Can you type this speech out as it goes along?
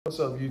What's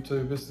up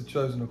YouTube, it's the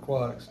Chosen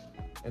Aquatics,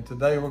 and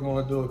today we're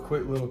going to do a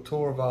quick little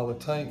tour of all the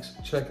tanks,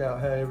 check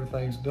out how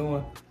everything's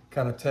doing,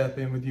 kind of tap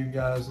in with you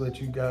guys, let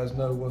you guys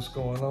know what's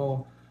going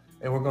on,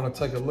 and we're going to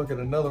take a look at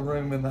another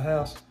room in the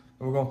house,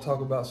 and we're going to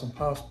talk about some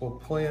possible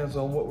plans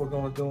on what we're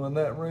going to do in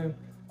that room,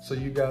 so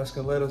you guys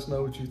can let us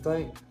know what you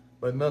think.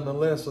 But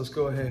nonetheless, let's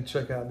go ahead and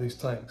check out these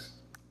tanks.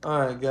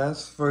 Alright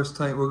guys, first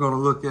tank we're going to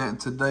look at in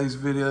today's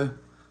video,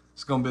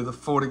 it's going to be the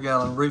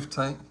 40-gallon Reef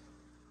tank,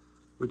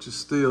 which is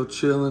still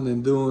chilling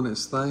and doing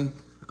its thing.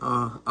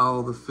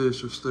 All the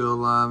fish are still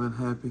alive and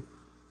happy.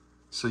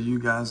 So you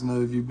guys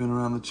know, if you've been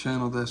around the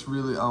channel, that's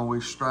really all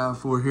we strive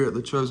for here at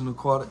the Chosen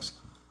Aquatics.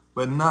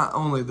 But not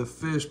only the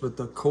fish, but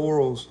the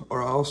corals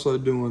are also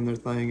doing their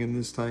thing in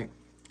this tank.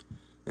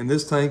 And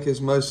this tank is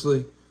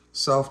mostly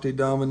softy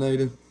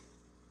dominated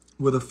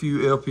with a few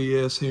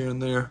LPS here and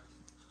there.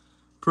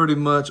 Pretty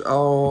much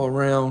all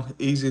around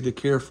easy to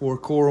care for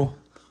coral,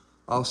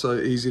 also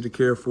easy to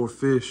care for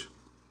fish.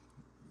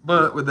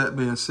 But with that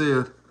being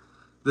said,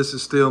 this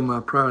is still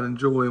my pride and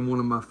joy and one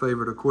of my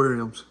favorite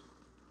aquariums.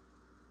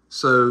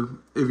 So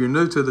if you're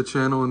new to the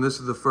channel and this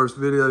is the first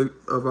video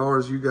of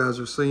ours you guys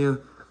are seeing,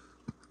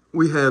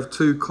 we have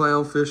two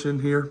clownfish in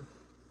here.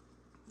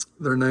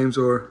 Their names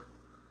are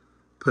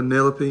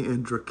Penelope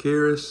and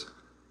Dracaris.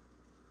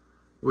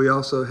 We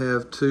also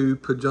have two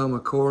pajama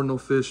cardinal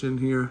fish in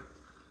here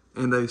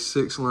and a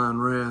 6-line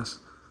wrasse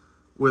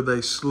with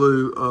a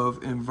slew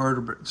of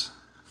invertebrates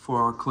for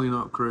our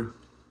cleanup crew.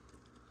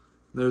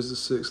 There's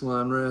the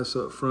 6-line wrasse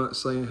up front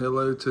saying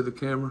hello to the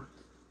camera.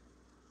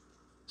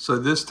 So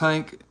this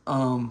tank,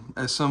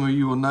 as some of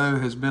you will know,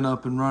 has been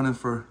up and running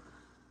for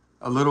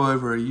a little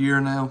over a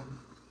year now,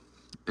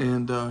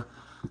 and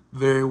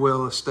very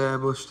well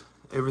established.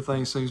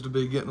 Everything seems to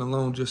be getting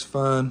along just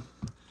fine.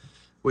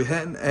 We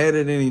hadn't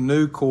added any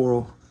new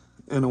coral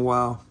in a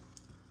while,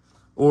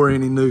 or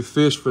any new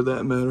fish for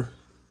that matter.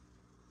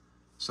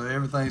 So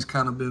everything's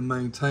kind of been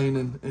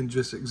maintaining and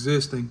just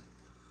existing,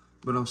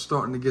 but I'm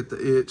starting to get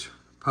the itch.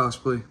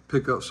 Possibly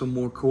pick up some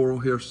more coral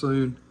here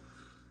soon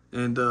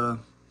and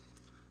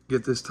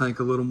get this tank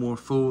a little more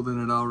full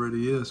than it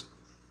already is.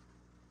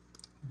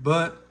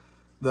 But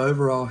the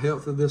overall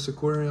health of this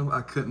aquarium, I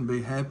couldn't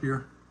be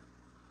happier.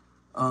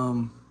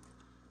 All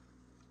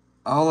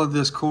of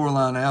this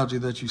coralline algae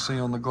that you see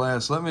on the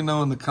glass, let me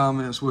know in the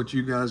comments what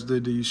you guys do.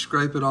 Do you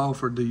scrape it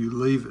off or do you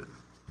leave it?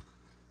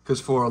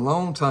 Because for a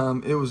long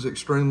time it was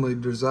extremely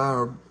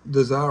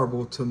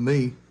desirable to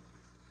me.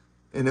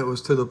 And it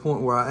was to the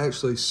point where I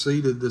actually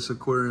seeded this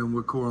aquarium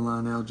with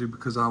coralline algae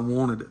because I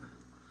wanted it.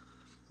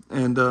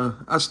 And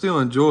I still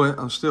enjoy it.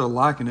 I'm still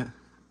liking it,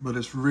 but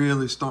it's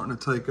really starting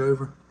to take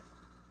over.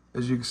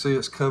 As you can see,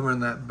 it's covering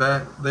that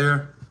back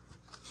there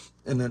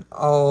and then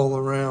all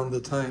around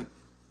the tank.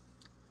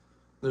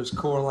 There's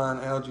coralline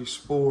algae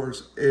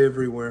spores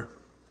everywhere.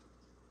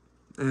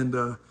 And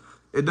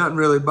it doesn't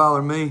really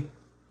bother me,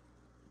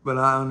 but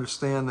I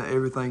understand that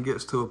everything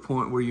gets to a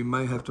point where you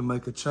may have to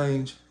make a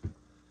change.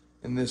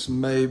 And this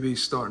may be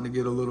starting to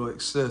get a little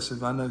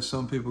excessive. I know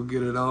some people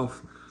get it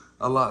off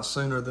a lot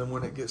sooner than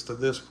when it gets to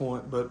this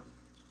point, but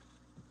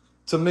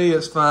to me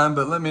it's fine.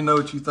 But let me know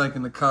what you think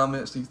in the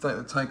comments. Do you think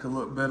the tank will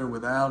look better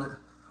without it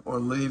or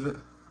leave it?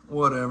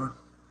 Whatever.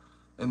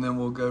 And then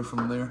we'll go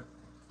from there.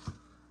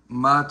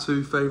 My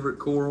two favorite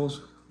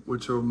corals,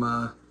 which are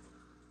my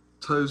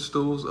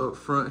toadstools up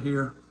front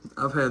here.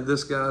 I've had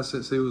this guy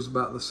since he was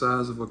about the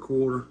size of a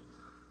quarter,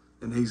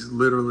 and he's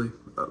literally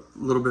a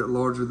little bit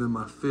larger than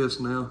my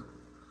fist now.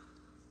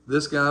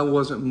 This guy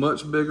wasn't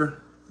much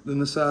bigger than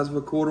the size of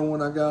a quarter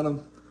when I got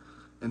him,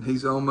 and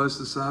he's almost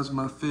the size of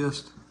my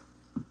fist.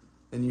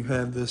 And you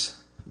have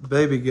this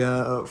baby guy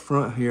up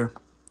front here,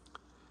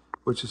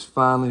 which is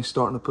finally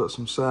starting to put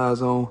some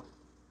size on.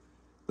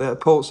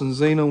 That Pulsing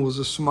Xena was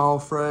a small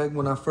frag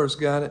when I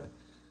first got it,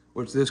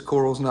 which this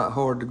coral's not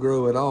hard to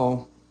grow at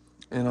all,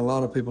 and a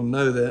lot of people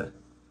know that.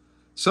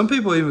 Some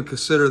people even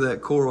consider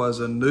that coral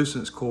as a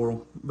nuisance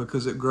coral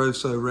because it grows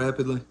so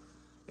rapidly,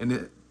 and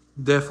it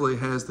definitely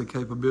has the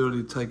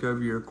capability to take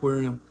over your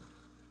aquarium,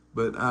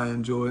 but I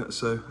enjoy it,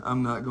 so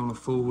I'm not going to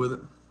fool with it.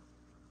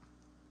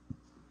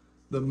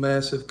 The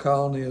massive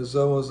colony of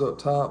zoas up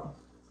top.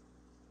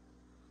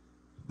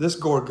 This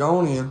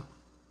Gorgonian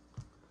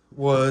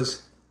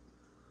was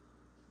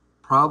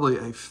probably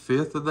a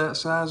fifth of that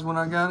size when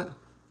I got it.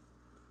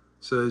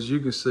 So as you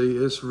can see,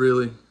 it's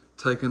really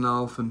taken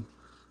off and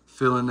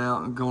filling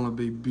out and going to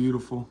be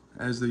beautiful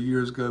as the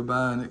years go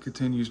by and it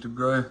continues to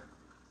grow.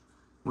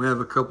 We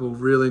have a couple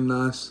of really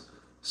nice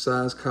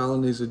size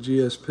colonies of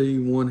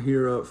GSP, one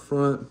here up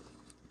front,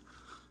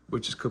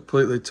 which has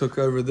completely took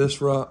over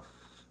this rock.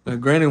 Now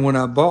granted, when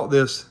I bought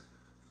this,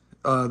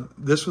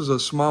 this was a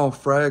small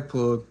frag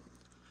plug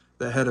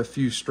that had a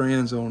few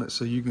strands on it,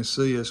 so you can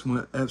see it's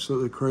went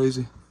absolutely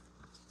crazy.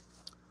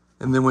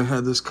 And then we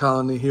had this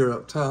colony here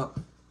up top,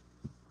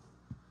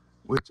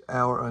 which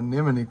our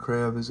anemone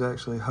crab is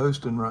actually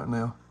hosting right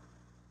now.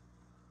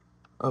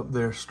 Up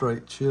there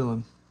straight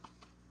chilling.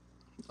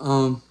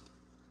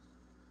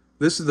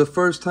 This is the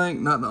first tank,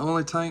 not the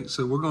only tank,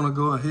 so we're going to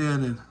go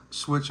ahead and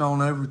switch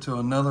on over to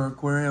another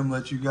aquarium,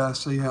 let you guys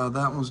see how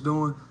that one's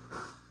doing.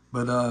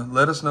 But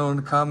let us know in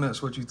the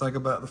comments what you think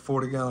about the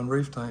 40-gallon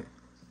reef tank.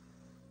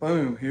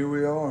 Boom, here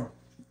we are.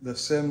 The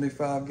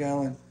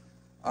 75-gallon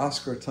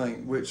Oscar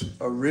tank, which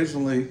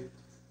originally,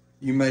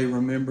 you may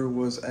remember,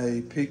 was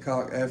a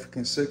peacock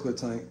African cichlid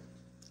tank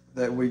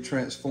that we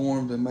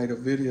transformed and made a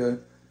video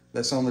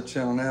that's on the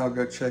channel now.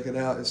 Go check it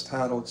out. It's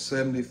titled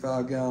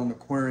 75-gallon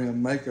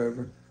aquarium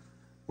makeover,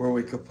 where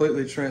we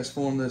completely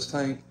transformed this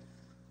tank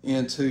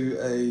into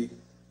a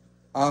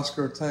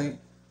Oscar tank,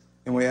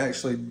 and we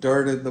actually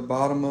dirted the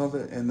bottom of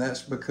it, and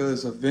that's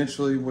because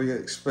eventually we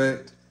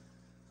expect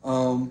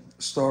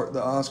start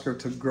the Oscar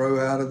to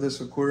grow out of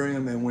this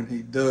aquarium, and when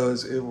he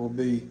does, it will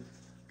be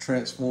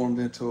transformed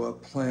into a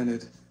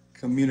planted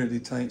community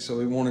tank. So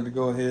we wanted to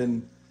go ahead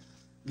and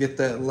get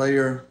that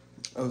layer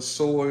of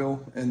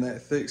soil and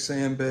that thick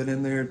sand bed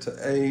in there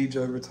to age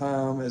over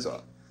time as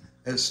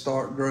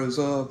Stark grows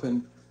up,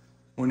 and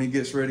when he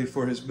gets ready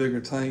for his bigger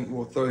tank,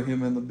 we'll throw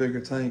him in the bigger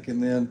tank,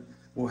 and then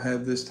we'll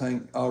have this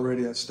tank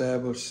already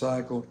established,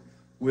 cycled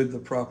with the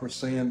proper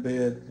sand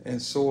bed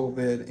and soil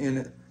bed in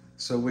it,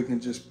 so we can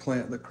just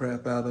plant the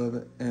crap out of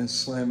it and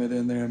slam it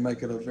in there and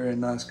make it a very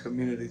nice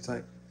community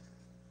tank.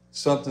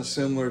 Something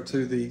similar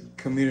to the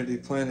community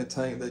planted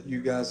tank that you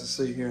guys will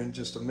see here in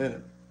just a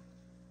minute.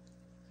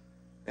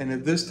 And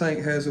if this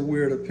tank has a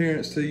weird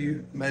appearance to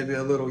you, maybe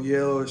a little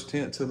yellowish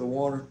tint to the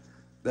water,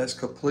 that's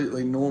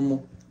completely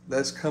normal.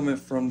 That's coming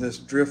from this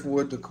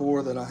driftwood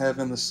decor that I have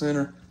in the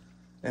center.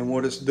 And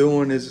what it's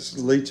doing is it's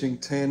leaching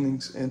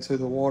tannins into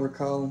the water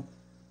column,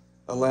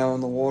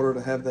 allowing the water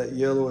to have that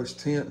yellowish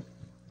tint.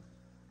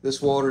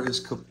 This water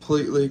is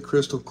completely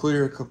crystal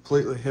clear,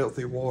 completely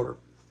healthy water.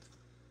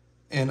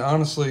 And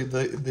honestly,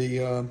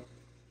 the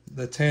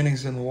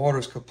tannins in the water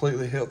is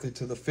completely healthy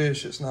to the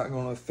fish. It's not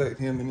going to affect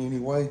him in any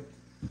way.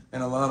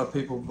 And a lot of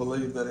people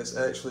believe that it's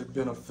actually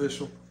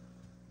beneficial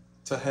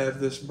to have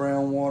this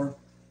brown water.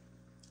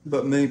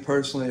 But me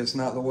personally, it's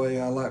not the way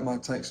I like my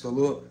tanks to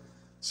look.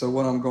 So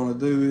what I'm going to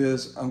do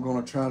is I'm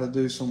going to try to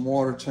do some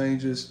water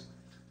changes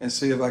and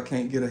see if I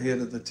can't get ahead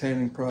of the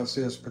tanning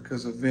process,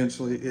 because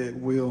eventually it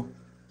will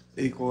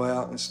equal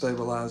out and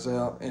stabilize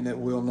out, and it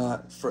will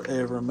not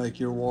forever make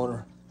your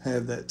water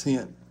have that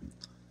tint.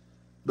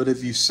 But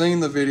if you've seen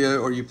the video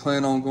or you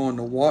plan on going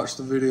to watch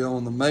the video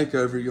on the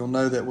makeover, you'll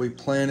know that we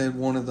planted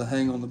one of the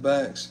hang on the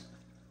backs,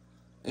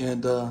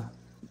 and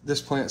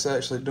this plant's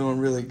actually doing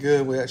really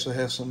good. We actually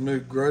have some new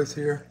growth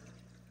here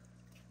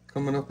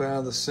coming up out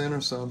of the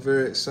center, so I'm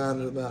very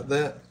excited about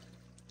that.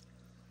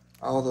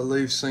 All the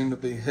leaves seem to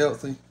be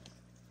healthy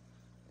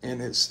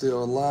and it's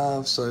still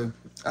alive. So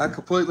I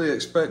completely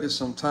expected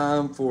some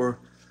time for,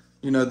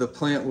 the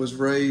plant was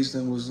raised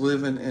and was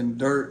living in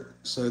dirt,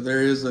 so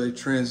there is a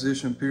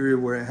transition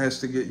period where it has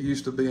to get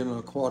used to being an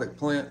aquatic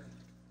plant.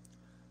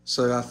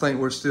 So I think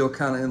we're still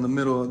kind of in the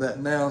middle of that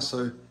now,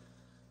 so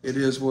it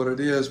is what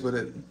it is. But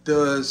it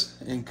does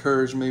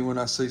encourage me when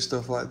I see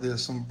stuff like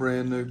this, some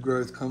brand new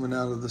growth coming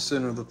out of the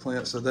center of the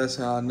plant. So that's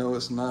how I know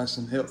it's nice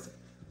and healthy.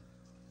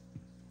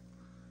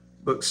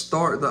 But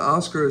the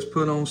Oscar has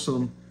put on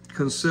some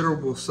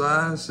considerable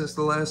size since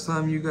the last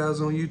time you guys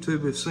on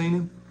YouTube have seen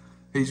him.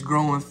 He's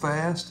growing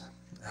fast.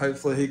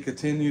 Hopefully he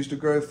continues to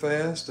grow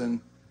fast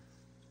and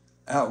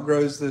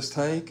outgrows this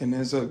tank and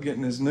ends up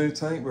getting his new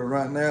tank. But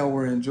right now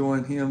we're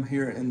enjoying him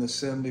here in the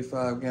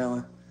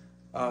 75-gallon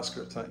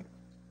Oscar tank.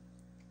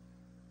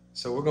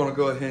 So we're going to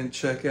go ahead and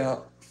check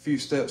out a few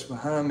steps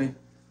behind me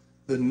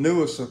the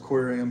newest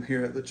aquarium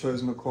here at the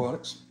Chosen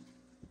Aquatics,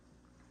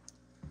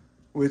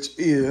 which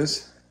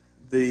is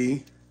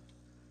the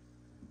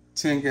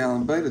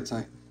 10-gallon beta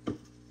tank.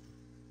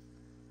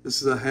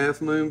 This is a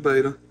half moon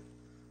beta,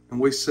 and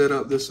we set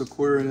up this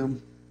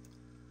aquarium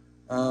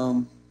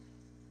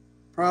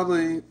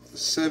probably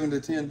 7 to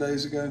 10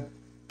 days ago,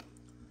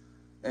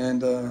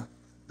 and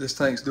this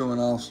tank's doing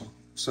awesome.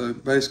 So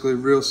basically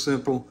real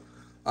simple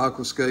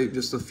aquascape,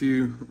 just a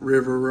few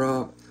river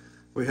rock.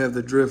 We have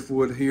the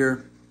driftwood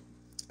here,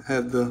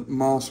 have the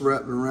moss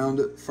wrapped around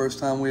it. First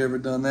time we ever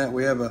done that.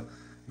 We have a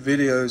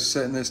video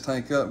setting this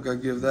tank up, go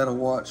give that a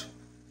watch.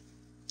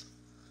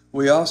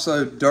 We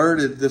also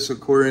dirted this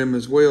aquarium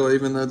as well,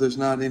 even though there's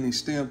not any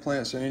stem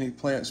plants or any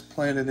plants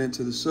planted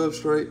into the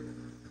substrate.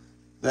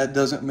 That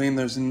doesn't mean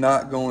there's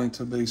not going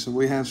to be. So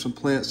we have some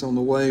plants on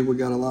the way. We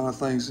got a lot of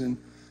things in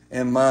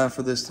mind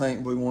for this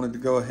tank. We wanted to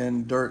go ahead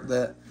and dirt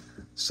that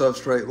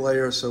substrate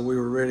layer so we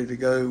were ready to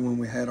go when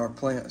we had our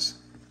plants.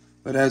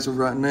 But as of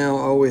right now,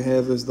 all we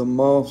have is the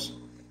moss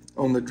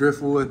on the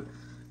driftwood,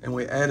 and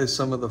we added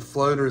some of the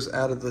floaters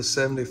out of the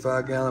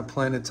 75-gallon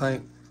planted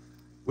tank,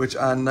 which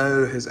I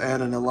know has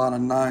added a lot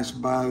of nice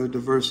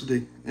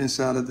biodiversity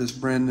inside of this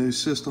brand new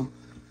system,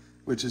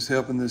 which is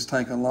helping this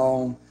tank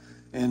along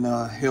and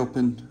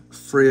helping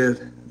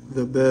Fred,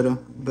 the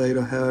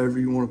beta, however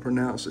you want to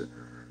pronounce it,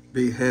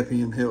 be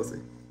happy and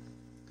healthy.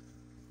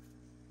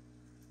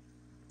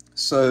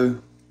 So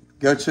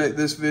go check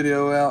this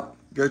video out.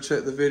 Go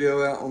check the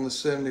video out on the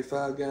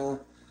 75-gallon.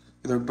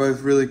 They're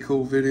both really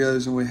cool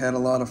videos, and we had a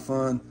lot of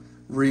fun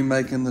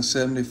remaking the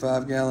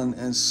 75-gallon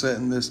and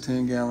setting this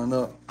 10-gallon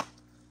up.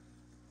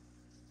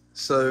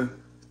 So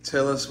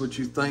tell us what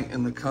you think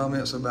in the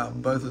comments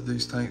about both of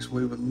these tanks.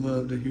 We would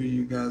love to hear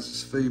you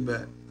guys'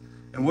 feedback.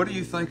 And what do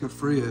you think of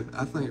Fred?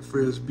 I think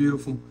Fred's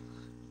beautiful.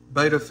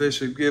 Betta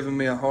fish have given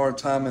me a hard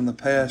time in the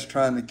past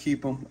trying to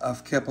keep them.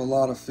 I've kept a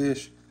lot of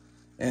fish,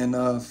 and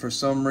for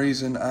some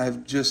reason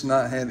I've just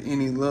not had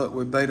any luck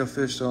with betta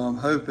fish, so I'm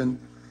hoping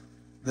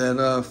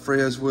that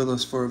Fred's with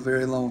us for a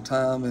very long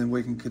time and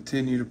we can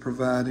continue to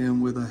provide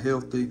him with a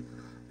healthy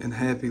and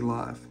happy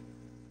life.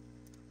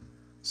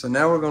 So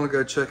now we're going to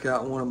go check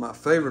out one of my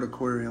favorite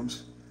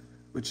aquariums,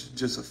 which is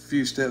just a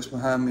few steps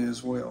behind me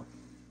as well.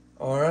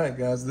 Alright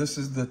guys, this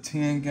is the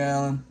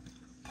 10-gallon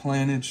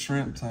planted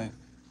shrimp tank.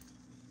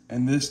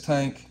 And this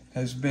tank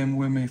has been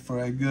with me for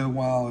a good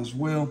while as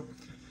well.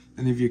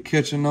 And if you're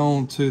catching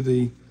on to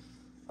the,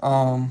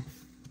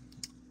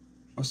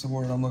 what's the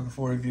word I'm looking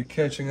for? If you're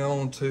catching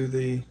on to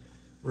the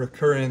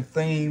recurring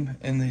theme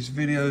in these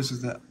videos,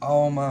 is that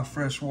all my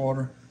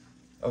freshwater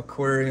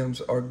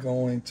aquariums are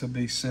going to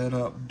be set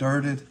up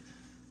dirted.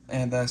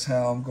 And that's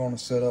how I'm going to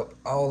set up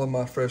all of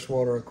my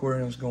freshwater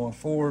aquariums going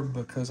forward,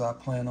 because I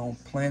plan on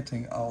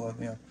planting all of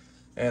them.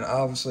 And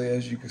obviously,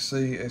 as you can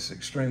see, it's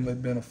extremely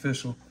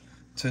beneficial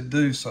to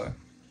do so.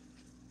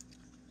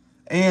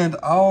 And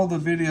all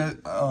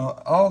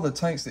the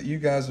tanks that you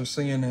guys are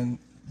seeing in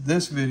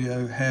this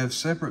video have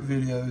separate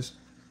videos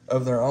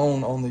of their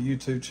own on the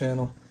YouTube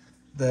channel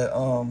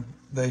that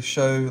they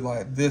show.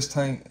 Like this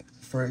tank,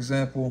 for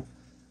example,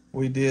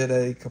 we did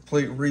a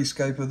complete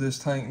rescape of this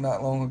tank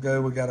not long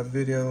ago. We got a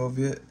video of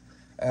it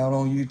out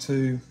on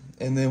YouTube,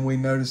 and then we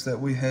noticed that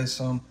we had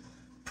some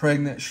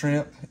pregnant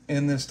shrimp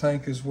in this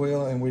tank as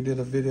well, and we did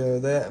a video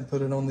of that and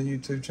put it on the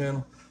YouTube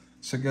channel.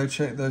 So go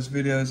check those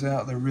videos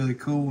out. They're really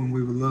cool, and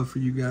we would love for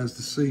you guys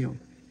to see them.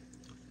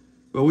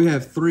 But we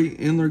have 3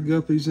 Endler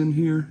guppies in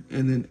here,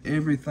 and then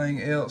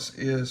everything else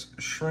is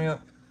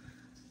shrimp.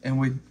 And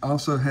we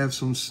also have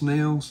some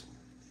snails.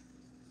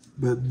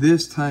 But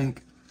this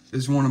tank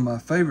is one of my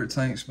favorite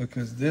tanks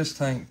because this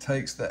tank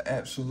takes the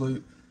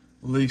absolute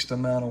least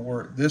amount of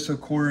work. This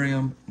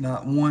aquarium,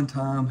 not one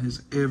time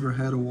has ever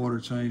had a water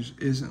change.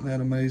 Isn't that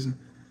amazing?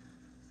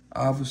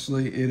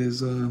 Obviously, it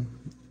is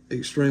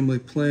extremely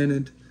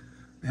planted.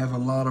 We have a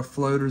lot of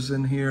floaters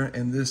in here,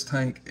 and this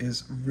tank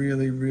is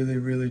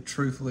really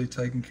truthfully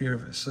taking care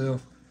of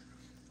itself.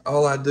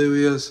 All I do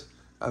is,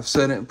 I've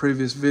said it in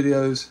previous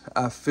videos,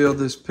 I fill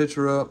this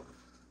pitcher up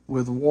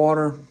with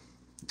water,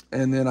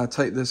 and then I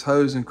take this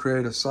hose and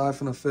create a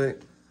siphon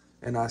effect,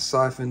 and I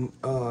siphon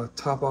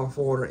top off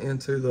water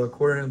into the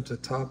aquarium to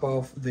top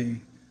off the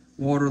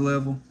water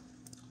level.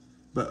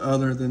 But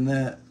other than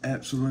that,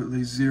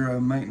 absolutely zero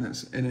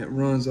maintenance, and it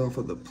runs off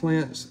of the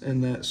plants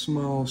and that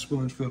small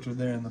sponge filter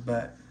there in the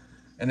back.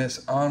 And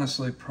it's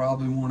honestly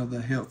probably one of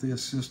the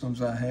healthiest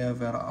systems I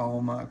have out of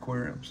all my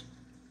aquariums.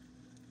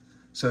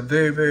 So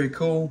very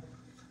cool.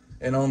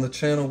 And on the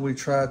channel, we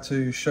try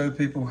to show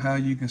people how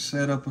you can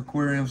set up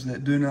aquariums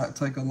that do not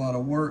take a lot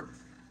of work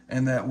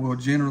and that will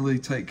generally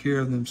take care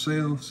of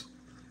themselves.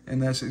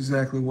 And that's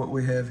exactly what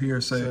we have here.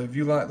 So if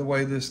you like the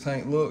way this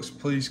tank looks,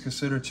 please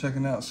consider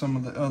checking out some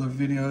of the other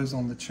videos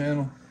on the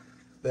channel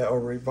that are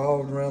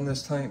revolved around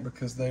this tank,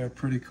 because they are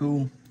pretty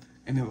cool.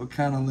 And it will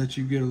kind of let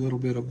you get a little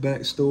bit of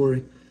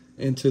backstory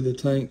into the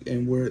tank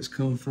and where it's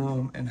come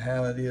from and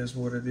how it is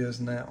what it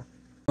is now.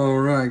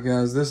 Alright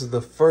guys, this is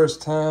the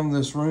first time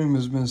this room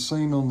has been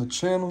seen on the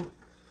channel.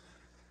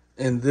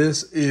 And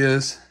this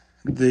is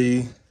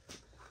the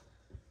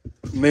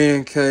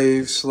man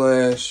cave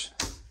slash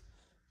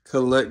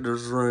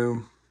collector's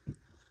room,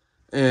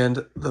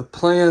 and the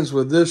plans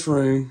with this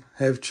room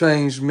have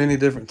changed many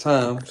different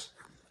times.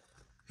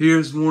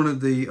 Here's one of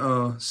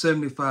the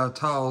 75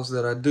 tiles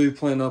that I do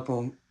plan up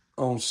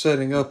on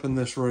setting up in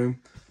this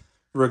room.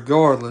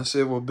 Regardless,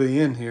 it will be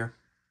in here.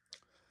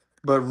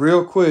 But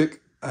real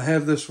quick, I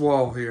have this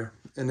wall here,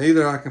 and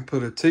either I can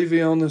put a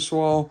TV on this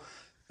wall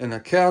and a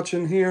couch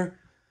in here,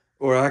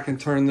 or I can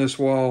turn this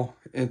wall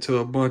into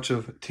a bunch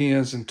of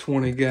 10s and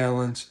 20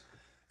 gallons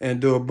and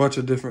do a bunch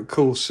of different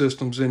cool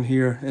systems in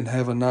here and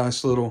have a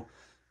nice little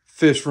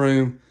fish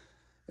room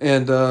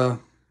and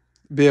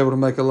be able to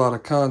make a lot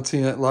of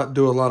content,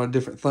 do a lot of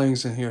different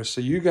things in here. So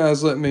you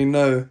guys let me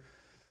know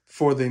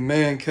for the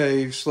man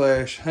cave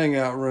slash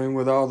hangout room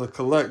with all the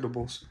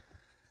collectibles,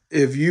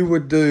 if you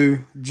would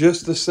do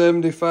just the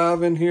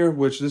 75 in here,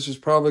 which this is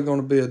probably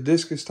going to be a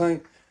discus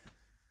tank,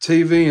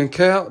 TV and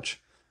couch,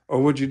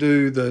 or would you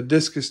do the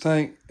discus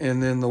tank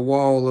and then the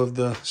wall of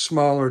the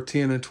smaller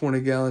 10 and 20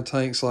 gallon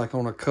tanks like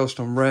on a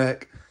custom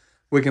rack?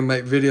 We can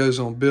make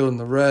videos on building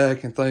the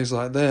rack and things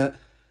like that.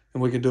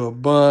 And we can do a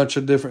bunch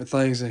of different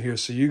things in here.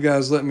 So you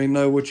guys let me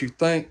know what you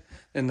think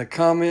in the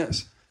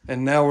comments.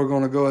 And now we're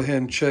going to go ahead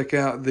and check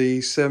out the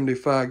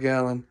 75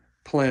 gallon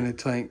planted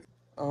tank.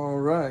 All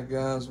right,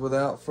 guys,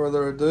 without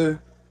further ado,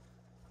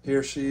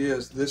 here she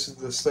is. This is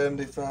the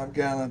 75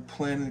 gallon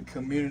planted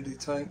community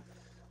tank,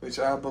 which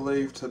I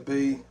believe to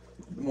be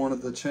one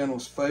of the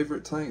channel's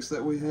favorite tanks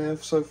that we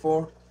have so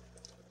far.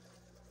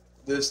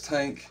 This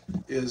tank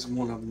is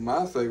one of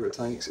my favorite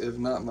tanks, if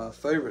not my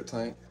favorite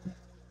tank.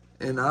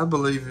 And I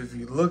believe if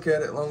you look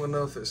at it long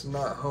enough, it's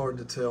not hard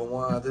to tell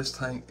why. This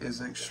tank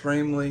is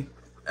extremely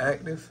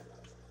active,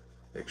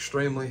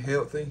 extremely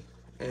healthy,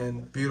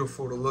 and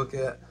beautiful to look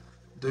at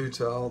due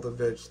to all the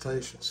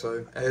vegetation.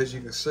 So as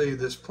you can see,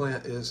 this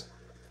plant is,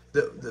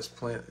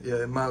 yeah,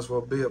 it might as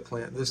well be a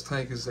plant. This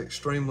tank is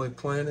extremely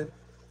planted,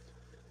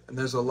 and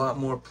there's a lot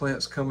more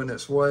plants coming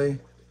its way.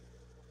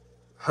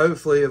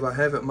 Hopefully, if I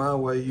have it my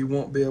way, you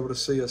won't be able to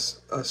see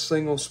a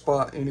single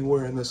spot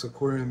anywhere in this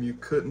aquarium you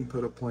couldn't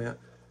put a plant.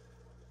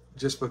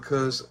 Just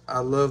because I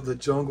love the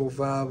jungle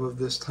vibe of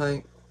this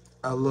tank,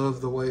 I love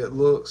the way it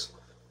looks,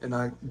 and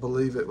I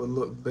believe it would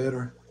look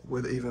better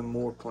with even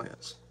more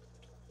plants.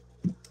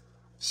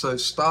 So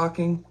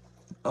stocking,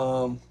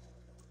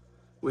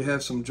 we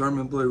have some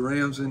German blue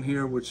rams in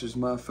here, which is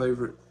my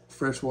favorite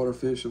freshwater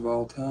fish of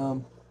all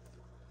time.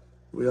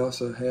 We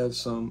also have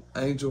some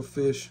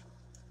angelfish,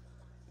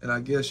 and I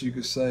guess you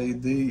could say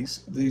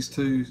these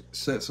two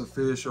sets of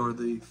fish are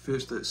the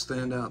fish that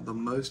stand out the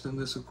most in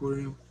this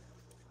aquarium.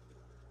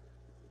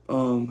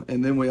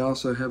 And then we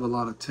also have a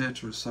lot of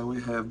tetras. So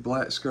we have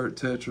black skirt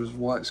tetras,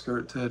 white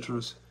skirt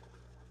tetras,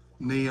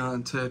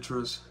 neon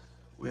tetras.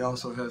 We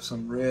also have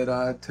some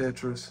red-eyed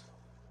tetras.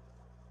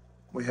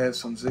 We have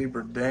some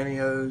zebra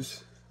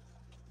danios.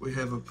 We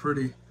have a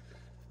pretty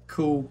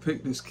cool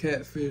Pictus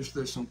catfish.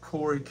 There's some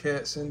Cory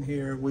cats in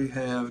here. We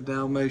have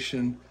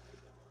Dalmatian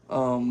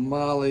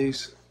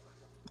mollies.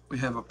 We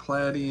have a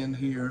platy in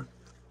here.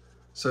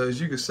 So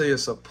as you can see,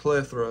 it's a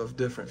plethora of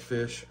different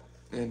fish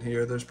in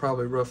here. There's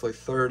probably roughly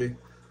 30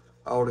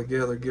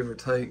 altogether, give or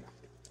take.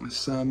 A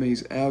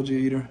Siamese algae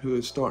eater who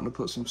is starting to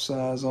put some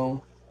size on.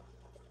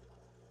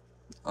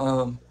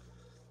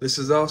 This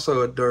is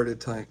also a dirted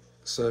tank.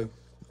 So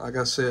like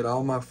I said,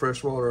 all my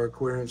freshwater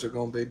aquariums are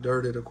going to be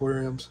dirted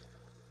aquariums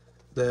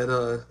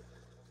that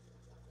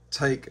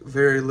take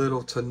very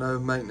little to no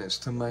maintenance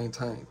to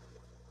maintain.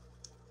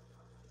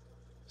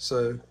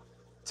 So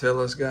tell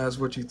us guys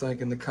what you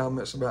think in the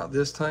comments about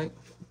this tank.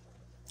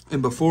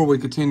 And before we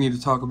continue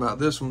to talk about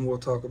this one, we'll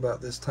talk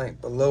about this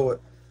tank below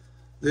it.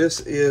 This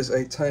is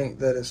a tank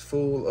that is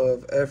full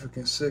of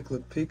African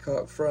cichlid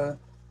peacock fry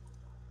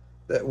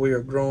that we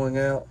are growing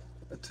out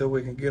until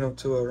we can get them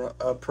to an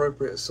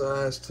appropriate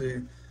size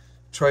to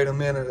trade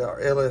them in at our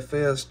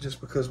LFS,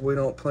 just because we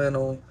don't plan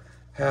on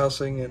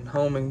housing and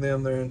homing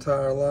them their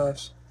entire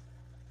lives.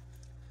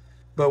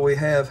 But we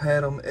have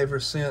had them ever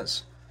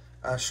since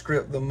I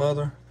stripped the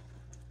mother.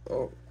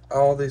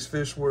 All these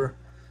fish were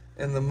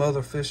in the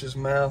mother fish's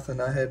mouth,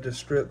 and I had to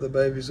strip the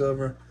babies of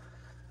her,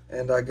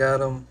 and I got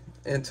them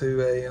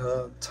into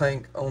a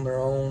tank on their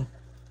own,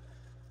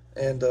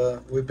 and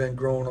we've been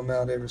growing them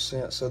out ever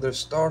since. So they're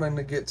starting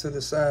to get to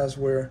the size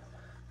where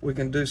we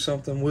can do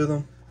something with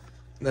them,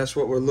 and that's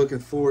what we're looking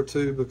forward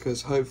to,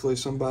 because hopefully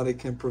somebody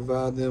can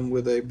provide them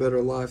with a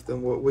better life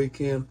than what we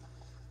can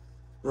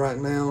right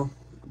now,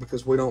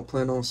 because we don't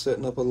plan on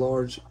setting up a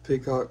large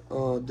peacock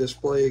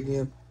display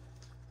again.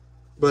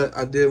 But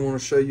I did want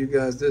to show you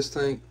guys this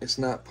tank. It's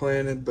not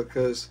planted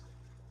because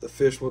the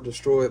fish will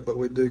destroy it, but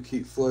we do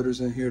keep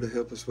floaters in here to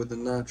help us with the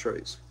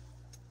nitrates.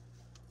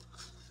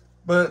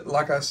 But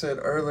like I said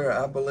earlier,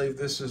 I believe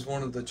this is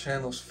one of the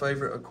channel's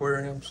favorite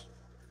aquariums,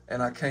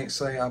 and I can't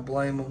say I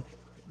blame them.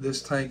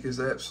 This tank is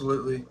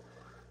absolutely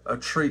a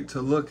treat to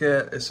look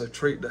at. It's a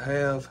treat to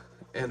have,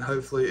 and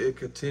hopefully it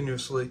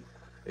continuously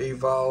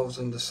evolves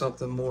into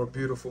something more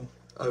beautiful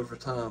over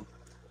time.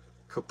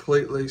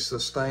 Completely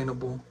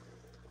sustainable,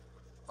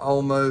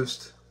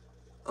 almost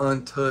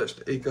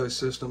untouched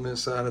ecosystem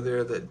inside of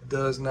there that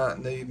does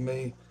not need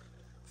me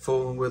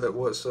fooling with it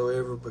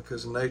whatsoever,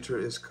 because nature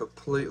is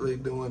completely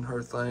doing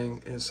her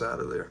thing inside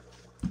of there.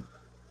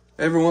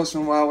 Every once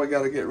in a while we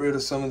got to get rid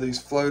of some of these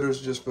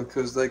floaters just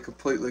because they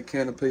completely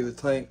canopy the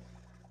tank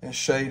and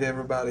shade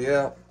everybody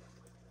out,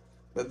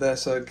 but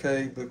that's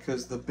okay,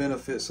 because the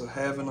benefits of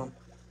having them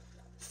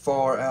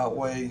far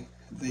outweigh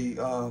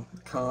the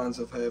cons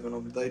of having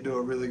them. They do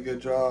a really good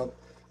job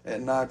at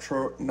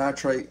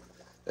nitrate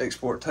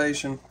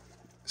exportation.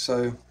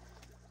 So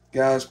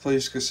guys,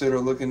 please consider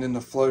looking into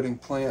floating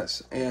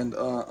plants and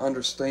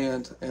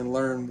understand and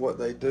learn what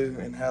they do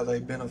and how they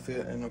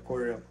benefit an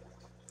aquarium.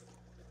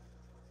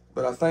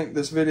 But I think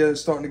this video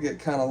is starting to get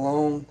kind of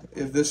long.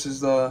 If this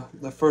is the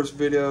first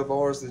video of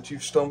ours that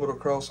you've stumbled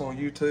across on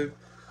YouTube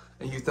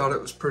and you thought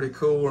it was pretty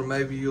cool, or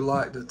maybe you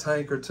liked a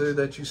tank or two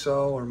that you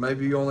saw, or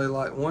maybe you only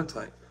like one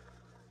tank,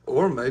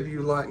 or maybe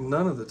you like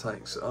none of the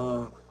tanks,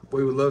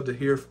 we would love to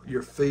hear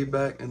your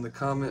feedback in the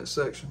comment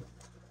section.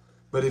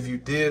 But if you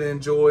did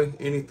enjoy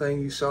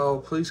anything you saw,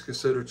 please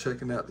consider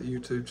checking out the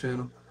YouTube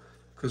channel,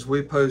 because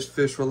we post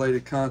fish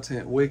related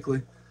content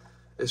weekly.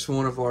 It's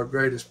one of our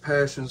greatest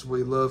passions.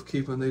 We love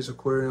keeping these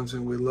aquariums,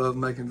 and we love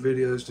making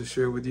videos to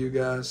share with you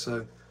guys.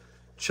 So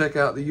check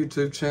out the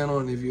YouTube channel,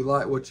 and if you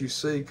like what you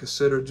see,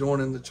 consider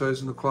joining the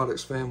Chosen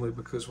Aquatics family,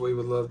 because we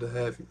would love to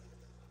have you.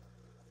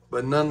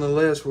 But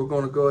nonetheless, we're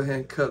going to go ahead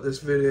and cut this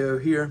video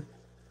here.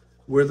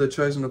 We're the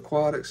Chosen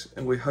Aquatics,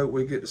 and we hope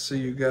we get to see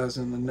you guys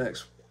in the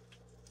next